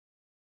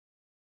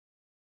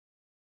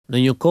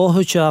Në një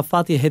kohë që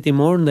afati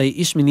hetimor ndaj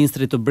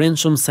ish-ministrit të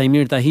brendshëm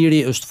Saimir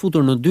Tahiri është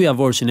futur në dy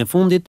javorshin e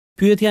fundit,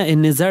 pyetja e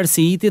Nezar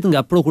Seitit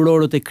nga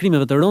prokurorët e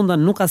Krimeve të Rënda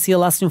nuk ka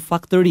sjell asnjë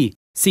fakt të ri.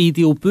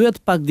 Seiti u pyet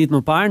pak ditë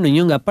më parë në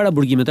një nga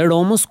paraburgimet e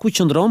Romës ku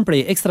qëndron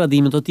prej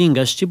ekstradimit të tij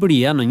nga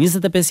Shqipëria në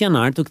 25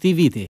 janar të këtij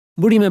viti.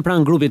 Burime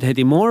pranë grupit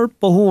hetimor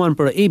pohuan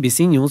për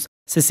ABC News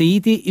se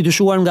Seiti, i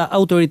dyshuar nga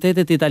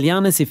autoritetet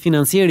italiane si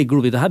financieri i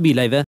grupit të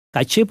Habilajve,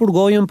 ka qepur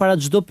gojën para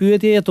çdo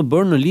pyetjeje të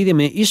bërë në lidhje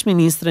me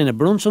ish-ministrin e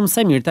brendshëm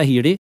Saimir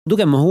Tahiri,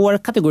 duke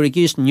mohuar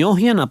kategorikisht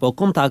njohjen apo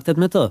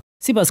kontaktet me të.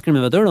 Sipas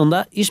Krimeve të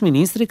Rënda,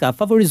 ish-ministri ka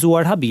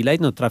favorizuar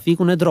Habilajt në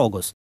trafikun e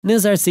drogës.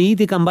 Nezar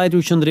Seiti ka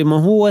mbajtur qendrim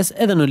mohues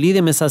edhe në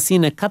lidhje me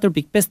sasinë e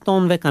 4.5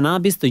 tonëve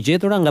kanabis të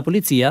gjetura nga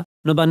policia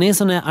në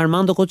banesën e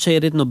Armando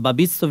Koçerit në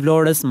Babic të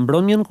Vlorës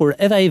mbrëmjen kur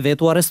edhe ai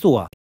vetë u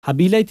arrestua.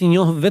 Habilajt i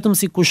njoh vetëm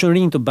si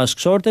kushërinj të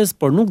bashkëshortes,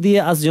 por nuk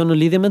dije asgjë në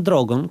lidhje me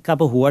drogën, ka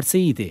pohuar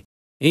Seiti.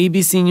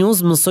 ABC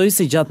News mësoi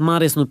se gjatë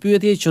marrjes në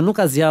pyetje që nuk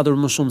ka zgjatur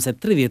më shumë se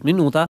 30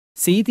 minuta,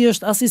 Seiti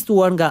është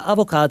asistuar nga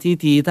avokati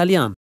i tij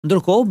italian.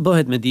 Ndërkohë,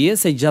 bëhet me dije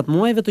se gjatë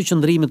muajve të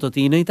qëndrimit të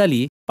tij në Itali,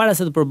 para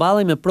se të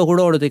përballej me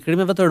prokurorët e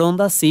Krimeve të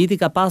Rënda, Seiti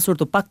ka pasur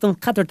të paktën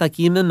 4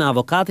 takime me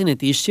avokatin e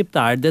tij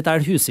shqiptar, Detar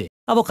Hysi.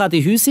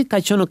 Avokati Hysi ka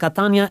qenë në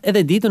Katania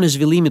edhe ditën e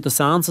zhvillimit të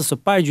seancës së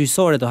parë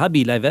gjyqësore të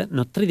Habilajve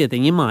në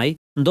 31 maj,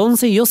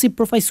 ndonse jo si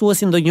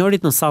përfaqësuesi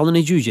ndonjërit në sallën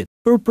e gjyqit.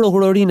 Për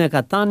prokurorinë e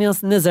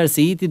Katanias, Nezar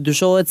Seitit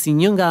dyshohet si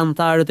një nga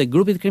anëtarët e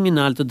grupit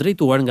kriminal të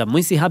drejtuar nga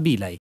Mojsi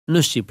Habilaj.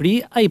 Në Shqipëri,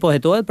 ai po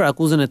hetohet për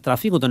akuzën e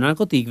trafikut të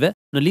narkotikëve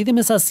në lidhje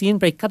me sasinë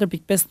prej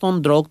 4.5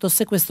 ton drogë të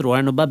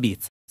sekuestruar në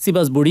Babic.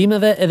 Sipas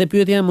burimeve, edhe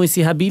pyetja e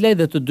Mojsi Habilaj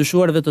dhe të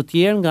dyshuarve të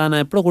tjerë nga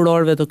ana e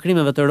prokurorëve të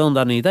Krimeve të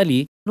Rënda në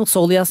Itali nuk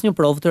solli asnjë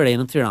provë të re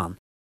në Tiranë.